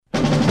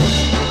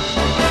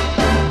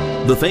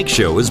The Fake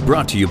Show is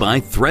brought to you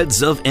by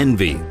Threads of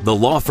Envy, the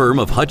law firm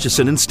of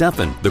Hutchison and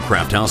Steffen, the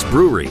Craft House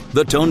Brewery,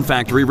 the Tone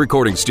Factory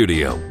Recording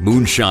Studio,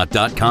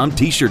 Moonshot.com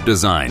T-shirt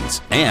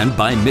designs, and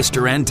by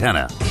Mr.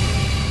 Antenna.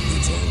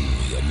 It's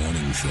only a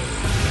morning show.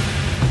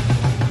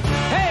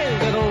 Hey,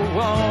 little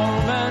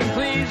woman,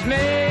 please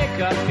make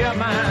up your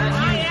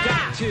mind. You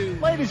got to.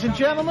 Ladies and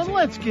gentlemen,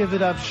 let's give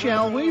it up,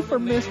 shall we, for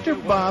Mr.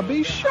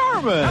 Bobby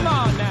Sherman. Come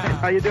on now.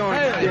 How you doing?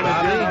 Hey,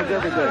 Bobby. How's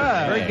everything?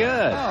 Very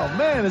good. Oh,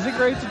 man, is it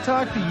great to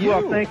talk to you?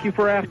 Well, thank you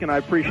for asking. I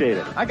appreciate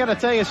it. I got to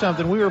tell you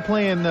something. We were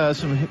playing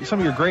some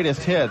of your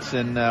greatest hits,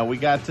 and we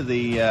got to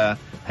the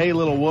Hey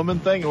Little Woman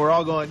thing, and we're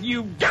all going,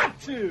 you got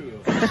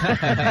to!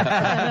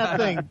 That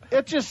thing,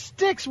 it just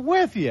sticks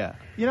with you.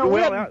 You know,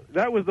 well,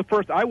 that was the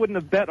first. I wouldn't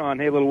have bet on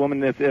Hey Little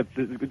Woman if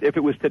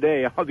it was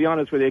today. I'll be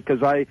honest with you,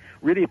 because I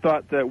really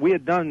thought that we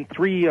had done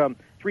three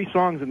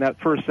songs in that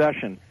first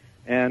session.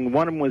 And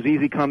one of them was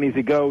Easy Come,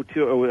 Easy Go.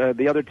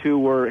 The other two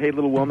were Hey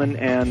Little Woman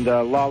and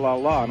La La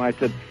La. And I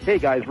said, hey,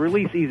 guys,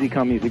 release Easy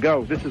Come, Easy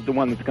Go. This is the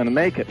one that's going to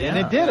make it. And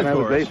it did, of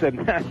course. They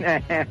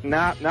said,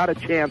 not a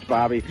chance,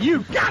 Bobby. You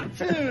got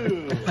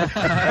to!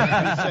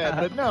 He said,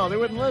 but no, they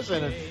wouldn't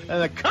listen.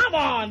 And they, come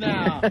on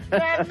now!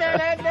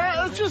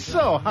 It's just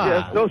so hot.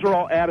 Yeah, those were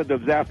all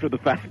additives after the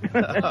fact.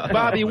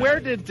 Bobby, where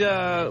did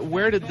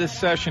this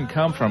session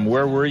come from?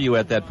 Where were you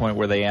at that point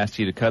where they asked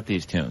you to cut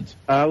these tunes?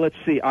 Let's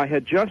see. I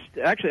had just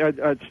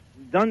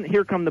done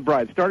Here Come the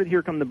Brides. Started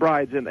Here Come the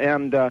Brides,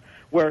 and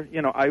where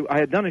I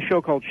had done a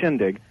show called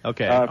Shindig.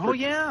 Okay.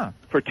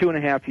 For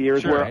 2.5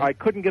 years, Sure. where I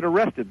couldn't get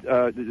arrested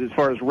as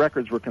far as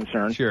records were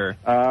concerned. Sure.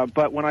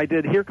 But when I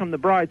did Here Come the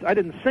Brides, I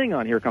didn't sing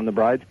on Here Come the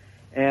Brides.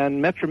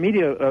 And Metro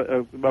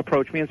Media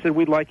approached me and said,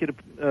 we'd like you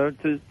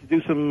to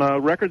do some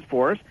records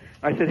for us.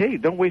 I said, hey,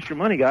 don't waste your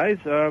money, guys.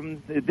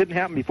 It didn't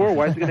happen before.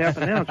 Why is it going to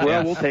happen now? So,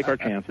 well, we'll take our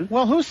chances.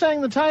 Well, who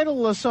sang the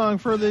title song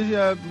for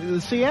the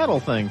Seattle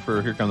thing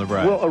for Here Come the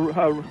Bride?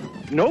 Well,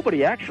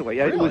 nobody, actually.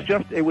 Really?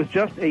 It was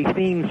just a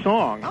theme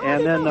song.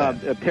 And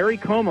then Perry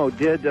Como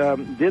did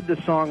the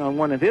song on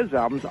one of his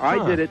albums.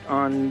 I did it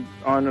on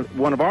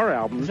one of our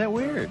albums. Is that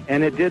weird?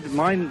 And it did.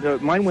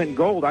 Mine went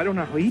gold. I don't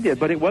know how he did,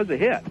 but it was a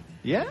hit.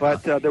 Yeah.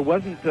 But there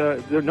wasn't,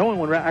 no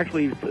one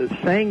actually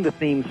sang the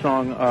theme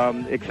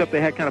song, except they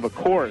had kind of a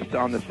chorus.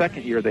 On the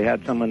second year, they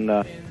had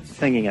someone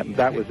singing it, and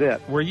that was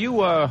it. Were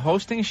you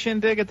hosting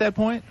Shindig at that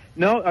point?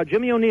 No,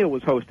 Jimmy O'Neill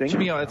was hosting.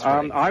 That's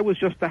right. I was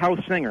just the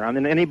house singer. I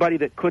mean, anybody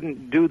that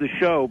couldn't do the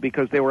show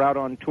because they were out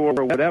on tour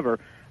or whatever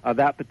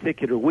that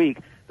particular week,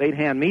 they'd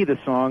hand me the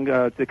song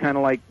to kind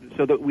of like,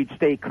 so that we'd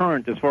stay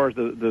current as far as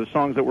the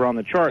songs that were on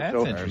the chart. That's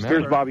so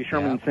here's Bobby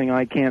Sherman singing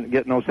I Can't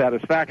Get No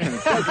Satisfaction.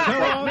 Doesn't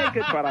quite make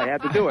it, but I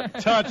had to do it.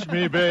 Touch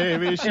me,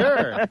 baby,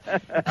 sure.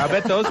 I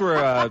bet those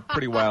were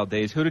pretty wild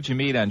days. Who did you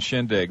meet on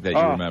Shindig that you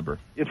remember?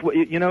 It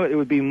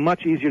would be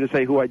much easier to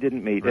say who I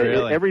didn't meet.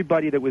 Really?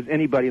 Everybody that was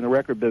anybody in the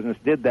record business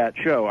did that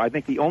show. I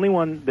think the only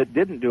one that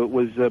didn't do it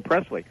was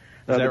Presley.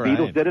 The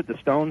Beatles did it. The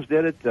Stones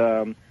did it.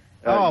 The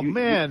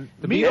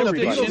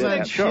Beatles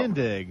and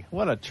Shindig.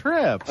 What a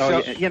trip.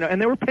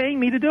 And they were paying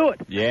me to do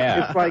it.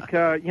 Yeah. It's like,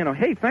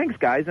 hey, thanks,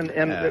 guys.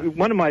 And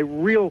one of my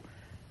real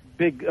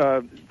big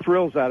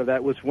thrills out of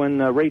that was when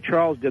Ray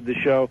Charles did the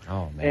show,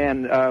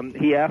 and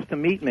he asked to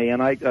meet me,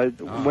 and I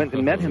went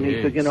and met him. He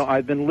said,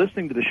 I've been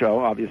listening to the show,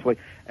 obviously,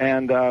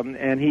 and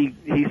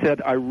he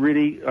said, I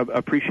really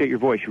appreciate your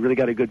voice. You really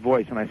got a good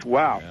voice. And I said,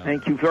 wow,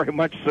 thank you very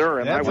much, sir.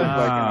 And that's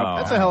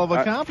that's a hell of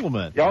a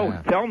compliment.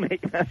 Tell me.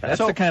 That's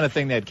the kind of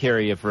thing that'd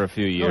carry you for a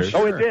few years.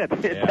 Oh, it did.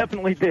 It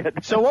definitely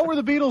did. So what were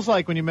the Beatles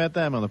like when you met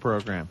them on the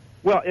program?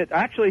 Well,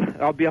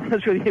 I'll be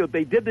honest with you,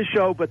 they did the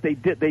show, but they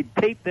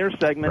taped their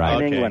segment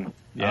in England.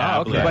 Yeah,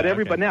 okay. But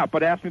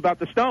ask me about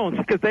the Stones,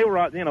 because they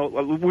were,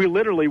 we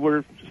literally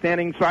were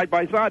standing side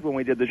by side when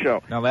we did the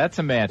show. Now that's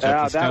a matchup,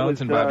 the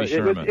Stones and Bobby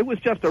Sherman. It was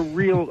just a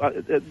real,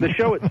 the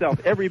show itself,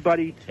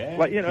 everybody,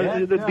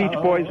 the Beach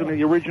Boys and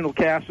the original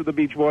cast of the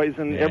Beach Boys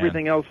and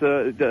everything else,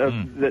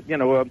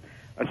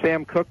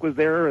 Sam Cooke was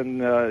there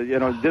and,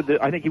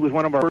 I think he was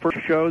one of our first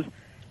shows.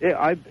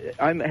 Yeah,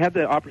 I had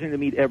the opportunity to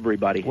meet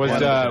everybody.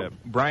 Was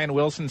Brian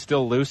Wilson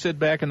still lucid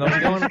back in those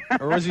days?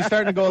 Or was he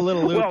starting to go a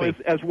little loopy? Well,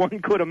 as one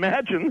could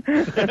imagine.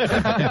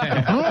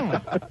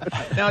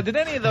 Now, did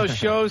any of those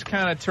shows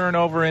kind of turn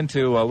over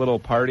into little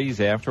parties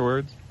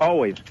afterwards?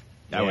 Always.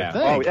 I would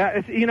think.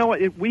 You know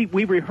what?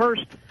 We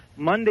rehearsed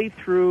Monday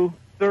through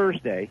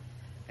Thursday,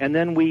 and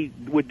then we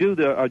would do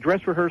the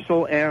dress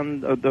rehearsal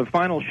and the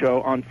final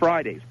show on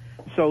Fridays.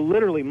 So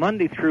literally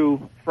Monday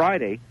through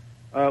Friday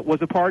was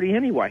a party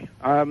anyway.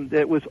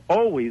 It was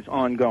always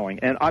ongoing.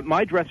 And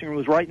my dressing room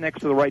was right next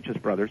to the Righteous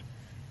Brothers.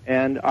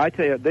 And I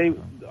tell you, they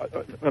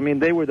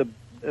were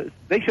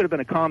they should have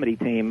been a comedy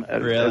team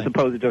as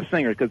opposed to just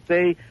singers, because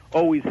they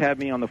always had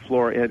me on the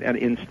floor and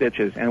in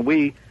stitches. And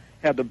we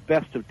had the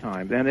best of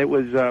times. And it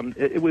was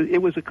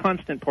a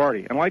constant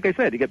party. And like I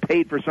said, you get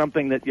paid for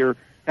something that you're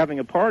having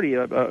a party,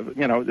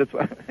 that's,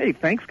 hey,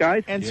 thanks,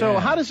 guys. And so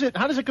how does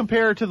it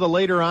compare to the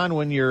later on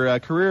when your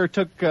career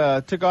took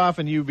off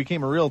and you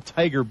became a real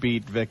Tiger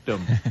Beat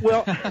victim?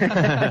 Well,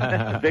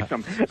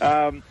 victim.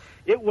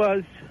 It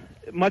was,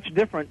 much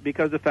different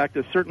because of the fact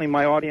that certainly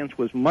my audience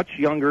was much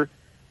younger,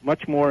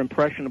 much more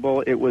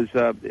impressionable. It was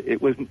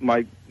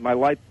my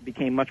life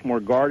became much more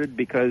guarded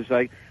because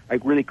I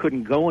really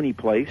couldn't go any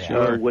place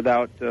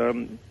without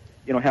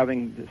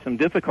having some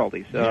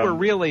difficulties. You were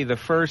really the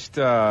first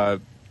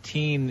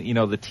teen,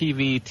 the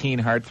TV teen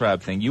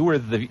heartthrob thing. You were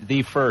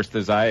the first,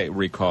 as I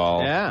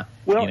recall. Yeah.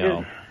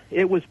 Well,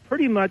 it was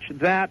pretty much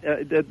that.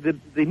 The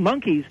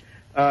Monkees,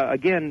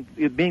 again,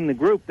 being the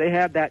group, they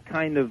had that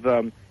kind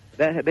of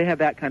they had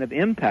that kind of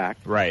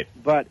impact. Right.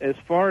 But as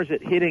far as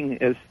it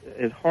hitting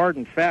as hard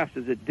and fast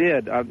as it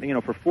did,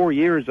 for 4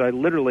 years, I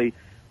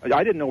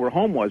didn't know where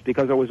home was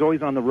because I was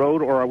always on the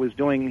road, or I was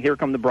doing Here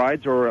Come the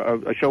Brides, or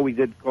a show we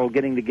did called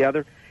Getting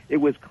Together. It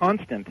was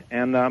constant,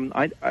 and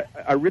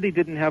I really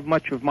didn't have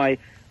much of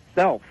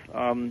myself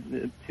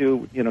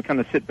to kind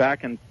of sit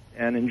back and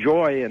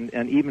enjoy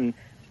and even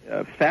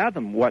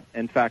fathom what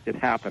in fact had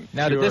happened.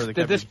 Now, did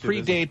this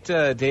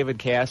predate David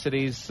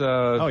Cassidy's?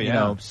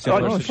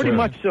 Pretty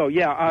much so.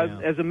 Yeah.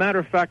 As a matter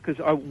of fact, because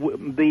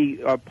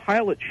the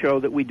pilot show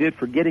that we did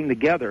for Getting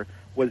Together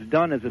was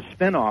done as a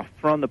spin-off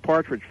from the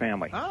Partridge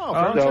Family.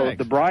 Oh, so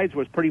the Brides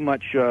was pretty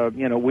much,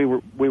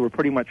 we were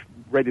pretty much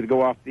ready to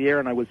go off the air,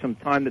 and I was some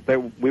time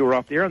that we were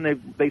off the air, and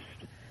they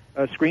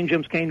Screen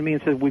Gems came to me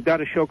and said, "We've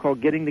got a show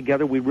called Getting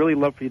Together. We'd really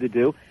love for you to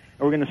do, and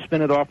we're going to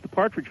spin it off the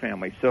Partridge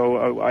Family."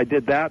 So I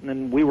did that, and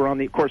then we were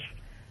on of course.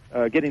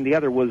 Getting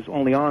Together was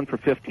only on for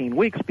 15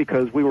 weeks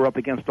because we were up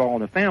against All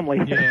in the Family,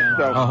 which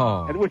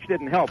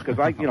didn't help because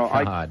I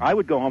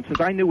would go home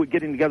since I knew what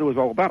Getting Together was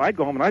all about. I'd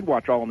go home and I'd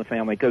watch All in the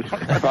Family because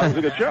I thought it was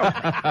a good show.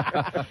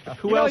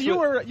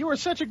 You were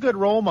such a good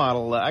role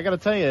model. I got to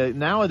tell you,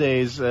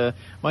 nowadays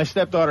my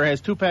stepdaughter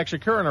has 2 packs of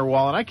Cure on her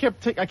wall, and I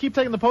keep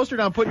taking the poster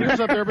down, putting yours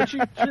up there, but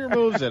she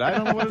removes it. I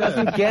don't know what it is.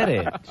 Doesn't get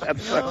it.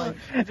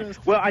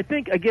 Well, I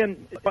think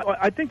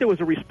there was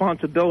a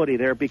responsibility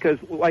there because,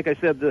 like I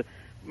said,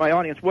 my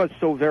audience was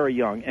so very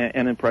young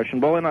and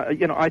impressionable, and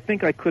I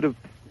think I could have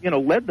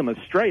led them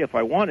astray if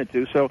I wanted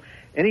to. So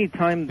any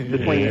time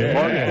between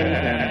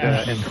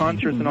articles and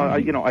concerts and all,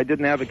 I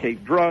didn't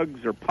advocate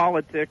drugs or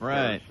politics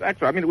or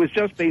sex. I mean, it was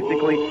just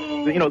basically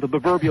the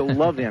proverbial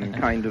love-in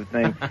kind of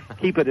thing.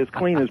 Keep it as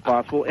clean as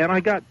possible. And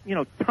I got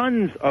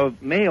tons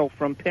of mail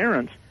from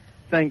parents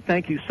saying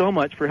thank you so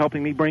much for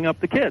helping me bring up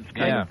the kids,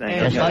 kind of thing.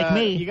 And, just like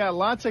me, you got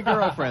lots of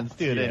girlfriends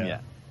too, didn't you?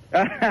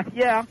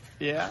 Yeah.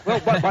 Well,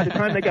 by the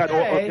time they got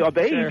of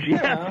age,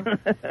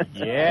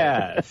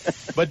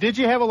 Yes. But did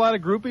you have a lot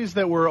of groupies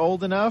that were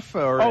old enough?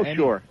 Or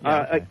sure.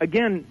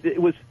 Again,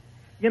 it was,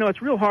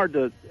 it's real hard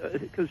to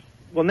because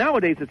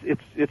nowadays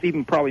it's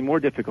even probably more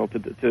difficult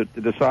to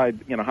decide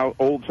how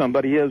old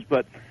somebody is,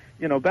 but.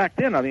 Back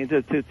then, I mean,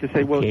 to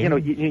say, well,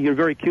 you're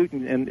very cute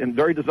and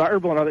very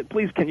desirable, and all that.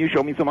 Please, can you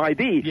show me some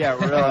ID? Yeah,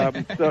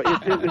 really. So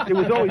it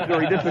was always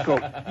very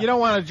difficult. You don't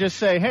want to just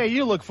say, hey,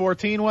 you look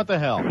 14, what the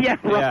hell? Yeah,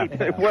 right.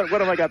 Yeah. What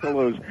have I got to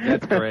lose?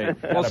 That's great.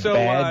 Well,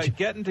 so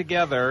Getting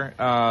Together,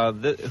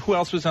 who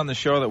else was on the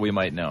show that we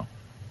might know?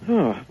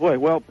 Oh, boy,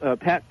 well,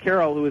 Pat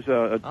Carroll, who is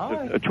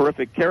a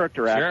terrific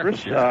character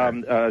actress.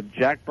 Sure.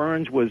 Jack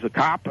Burns was a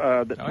cop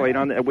that played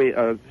on.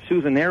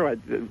 Susan Nair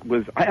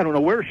was, I don't know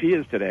where she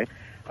is today.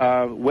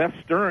 Wes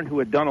Stern, who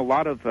had done a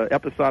lot of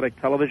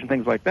episodic television,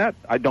 things like that.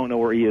 I don't know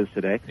where he is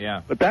today.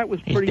 Yeah. But that was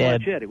pretty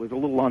much it. It was a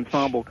little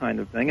ensemble kind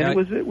of thing, and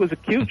it was a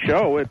cute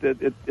show.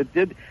 It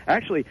did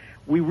actually.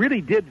 We really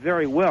did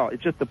very well.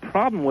 It's just the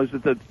problem was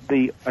that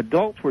the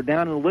adults were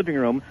down in the living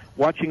room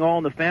watching All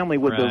in the Family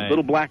with the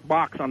little black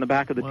box on the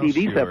back of the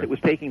TV set that was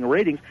taking the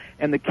ratings,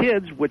 and the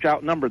kids, which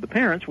outnumbered the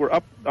parents, were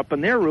up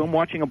in their room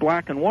watching a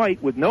black and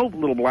white with no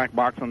little black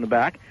box on the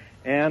back.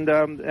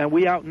 And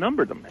we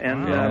outnumbered them.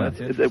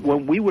 And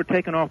when we were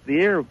taken off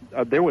the air,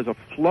 there was a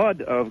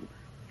flood of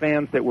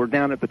fans that were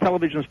down at the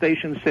television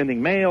station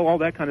sending mail, all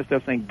that kind of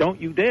stuff, saying,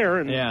 don't you dare.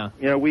 And,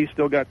 we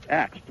still got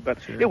axed. But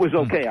it was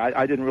okay.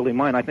 I didn't really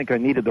mind. I think I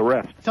needed the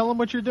rest. Tell them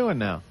what you're doing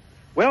now.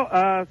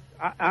 Well,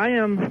 I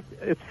am...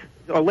 It's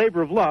a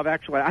labor of love,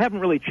 actually. I haven't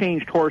really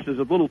changed horses.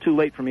 It's a little too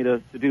late for me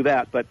to do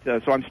that. But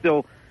so I'm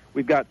still...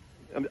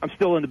 I'm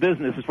still in the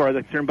business as far as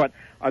I'm concerned, but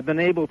I've been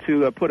able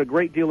to put a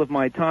great deal of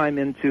my time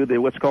into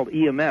what's called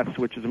EMS,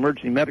 which is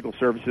Emergency Medical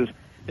Services.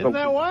 Isn't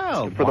that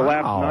wild? For the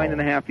last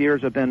 9.5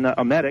 years, I've been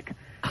a medic,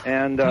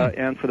 and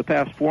for the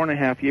past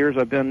 4.5 years,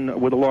 I've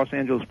been with the Los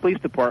Angeles Police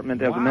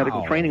Department as a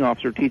medical training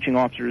officer, teaching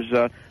officers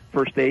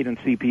first aid and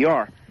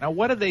CPR. Now,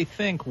 what do they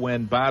think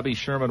when Bobby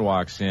Sherman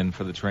walks in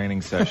for the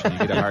training session? You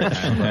get a hard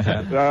time with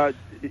that?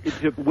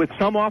 With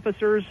some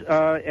officers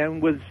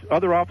and with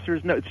other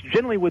officers, no. It's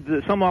generally with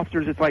some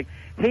officers, it's like,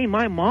 hey,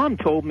 my mom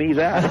told me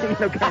that,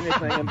 kind of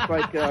thing. It's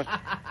like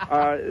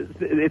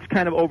it's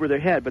kind of over their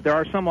head. But there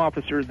are some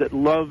officers that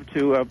love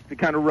to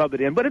kind of rub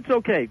it in. But it's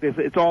okay.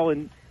 It's all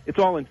in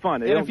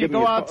fun. And if you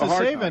go out to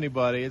save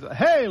anybody, it's,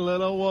 hey,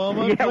 little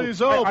woman, please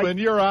open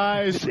your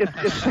eyes.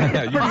 It's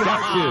pretty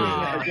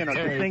hard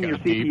to sing your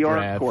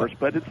CPR, of course.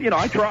 But it's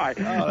I try.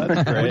 Oh,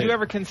 that's great. Would you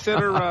ever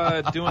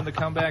consider doing the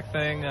comeback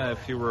thing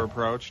if you were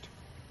approached?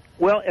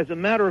 Well, as a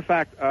matter of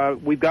fact,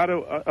 we've got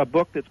a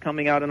book that's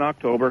coming out in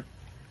October.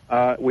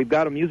 We've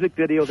got a music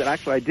video that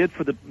actually I did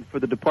for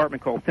the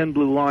department called Thin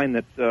Blue Line.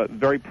 That's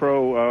very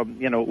pro,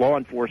 law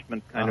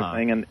enforcement kind of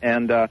thing.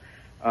 And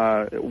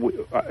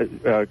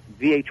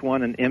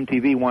VH1 and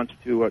MTV wants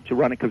to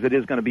run it because it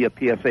is going to be a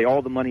PSA.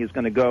 All the money is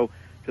going to go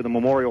to the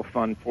memorial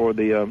fund for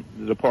the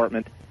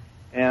department.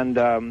 And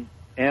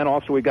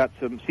also we've got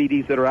some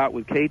CDs that are out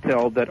with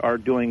KTEL that are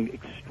doing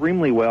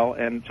extremely well.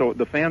 And so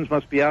the fans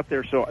must be out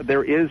there. So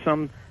there is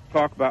some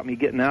talk about me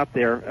getting out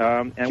there.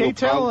 And we'll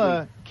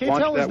probably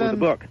launch that with a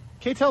book.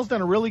 KTEL's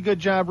done a really good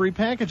job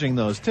repackaging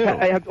those, too.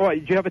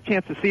 Did you have a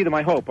chance to see them,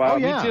 I hope? Oh,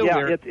 yeah. Me too.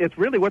 Yeah, it's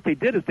really what they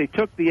did is they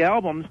took the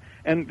albums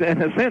and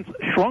in a sense,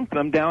 shrunk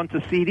them down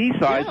to CD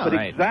size, but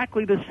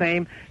exactly the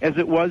same as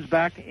it was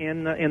back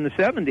in the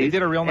 70s. They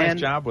did a real nice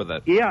job with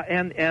it. Yeah,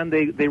 and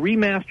they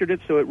remastered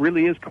it so it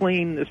really is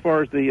clean as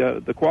far as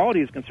the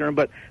quality is concerned,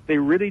 but they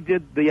really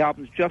did the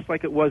albums just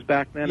like it was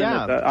back then.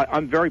 Yeah. And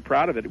I'm very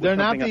proud of it. They're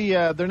not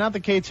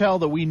the KTEL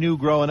that we knew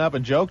growing up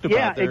and joked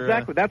about. Yeah,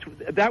 exactly. That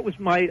was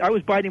I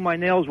was biting my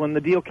nails when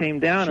the deal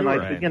came down, and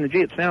I said, gee,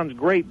 it sounds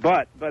great,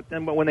 but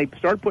then when they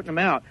started putting them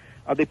out,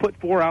 they put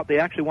 4 out. They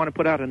actually want to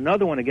put out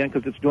another one again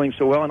because it's doing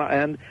so well,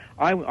 and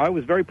I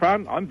was very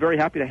proud. I'm very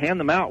happy to hand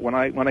them out when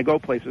I go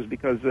places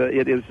because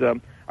it is.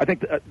 I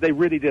think they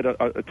really did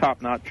a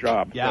top-notch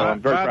job. Yeah, so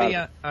I'm very Bobby,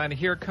 proud. on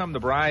Here Come the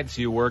Brides,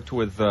 you worked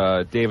with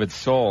David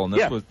Soul, and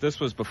this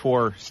was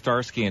before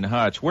Starsky and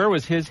Hutch. Where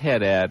was his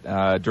head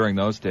at during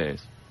those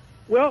days?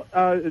 Well,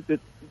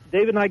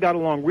 David and I got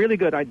along really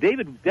good.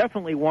 David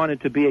definitely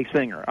wanted to be a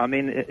singer. I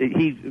mean,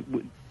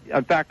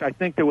 in fact, I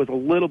think there was a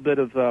little bit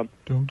of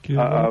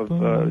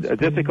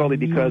difficulty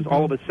because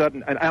all of a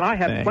sudden, and I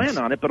hadn't planned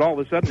on it, but all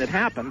of a sudden it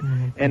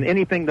happened, and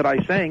anything that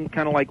I sang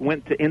kind of like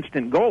went to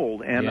instant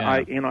gold, and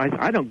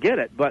I don't get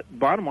it. But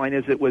bottom line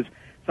is, it was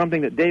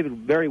something that David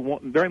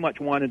very much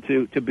wanted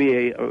to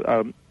be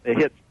a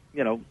hit,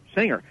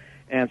 singer.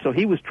 And so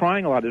he was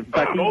trying a lot. In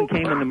fact, he even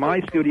came into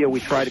my studio. We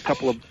tried a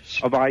couple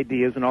of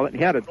ideas and all that. And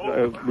he had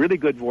a really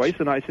good voice.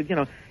 And I said,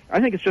 I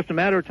think it's just a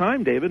matter of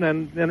time, David.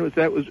 And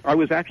I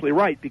was actually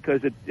right because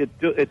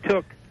it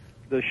took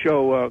the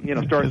show,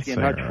 Starsky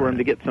and Hutch for him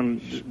to get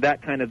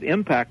that kind of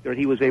impact that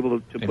he was able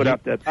to put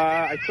out that.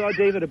 I saw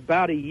David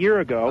about a year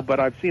ago,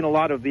 but I've seen a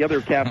lot of the other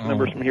cast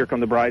members from Here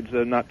Come the Brides,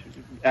 not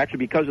actually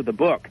because of the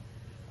book.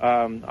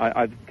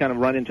 I've kind of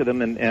run into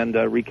them and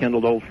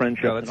rekindled old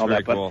friendships and all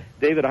that. Cool.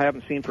 But David, I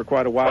haven't seen for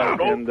quite a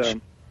while, and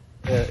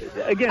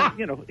again,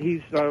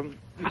 he's always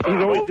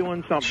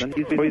doing something.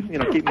 He's always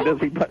keeping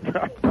busy. But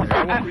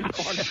I won't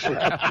respond to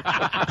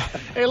that.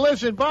 Hey,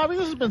 listen, Bobby,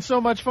 this has been so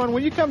much fun.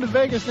 When you come to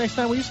Vegas next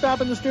time, will you stop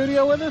in the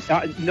studio with us?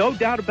 No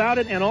doubt about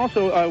it. And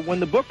also,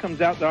 when the book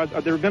comes out,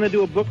 they're going to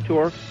do a book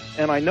tour,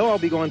 and I know I'll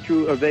be going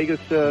through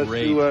Vegas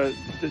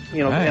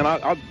and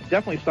I'll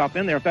definitely stop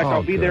in there. In fact,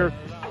 I'll be there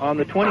on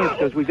the 20th,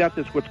 because we've got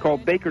this what's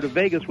called Baker to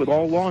Vegas with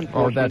all law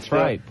enforcement. Oh, that's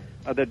right.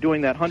 They're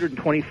doing that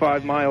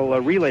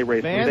 125-mile relay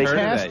race.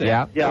 Fantastic.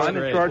 Yeah, I'm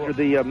in charge of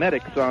the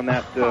medics on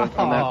that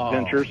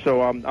venture,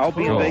 so I'll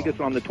be in Vegas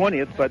on the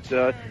 20th, but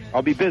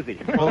I'll be busy.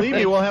 Believe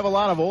me, we'll have a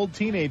lot of old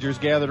teenagers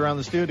gathered around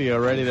the studio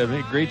ready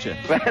to greet you.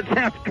 That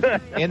sounds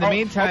good. In the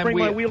meantime, I'll bring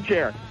my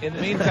wheelchair. In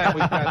the meantime,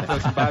 we've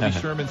got some Bobby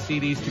Sherman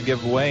CDs to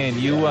give away, and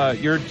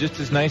you're just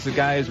as nice a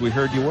guy as we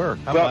heard you were.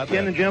 Well,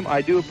 Ken and Jim,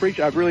 I do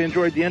appreciate. I've really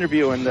enjoyed the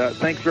interview, and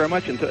thanks very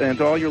much. And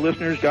to all your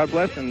listeners, God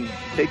bless, and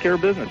take care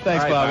of business.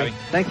 Thanks, Bobby.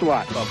 Thanks a lot.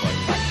 Bye-bye.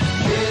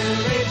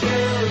 Julie,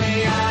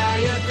 Julie, are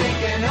you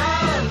thinking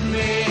of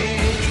me?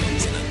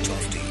 Johnson and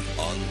Tofty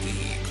on the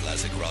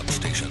Classic Rock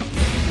Station.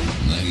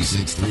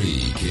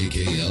 96.3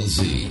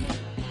 KKLZ.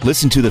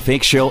 Listen to The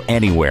Fake Show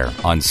anywhere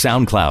on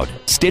SoundCloud,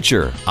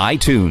 Stitcher,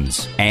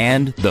 iTunes,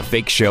 and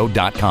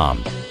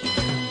thefakeshow.com.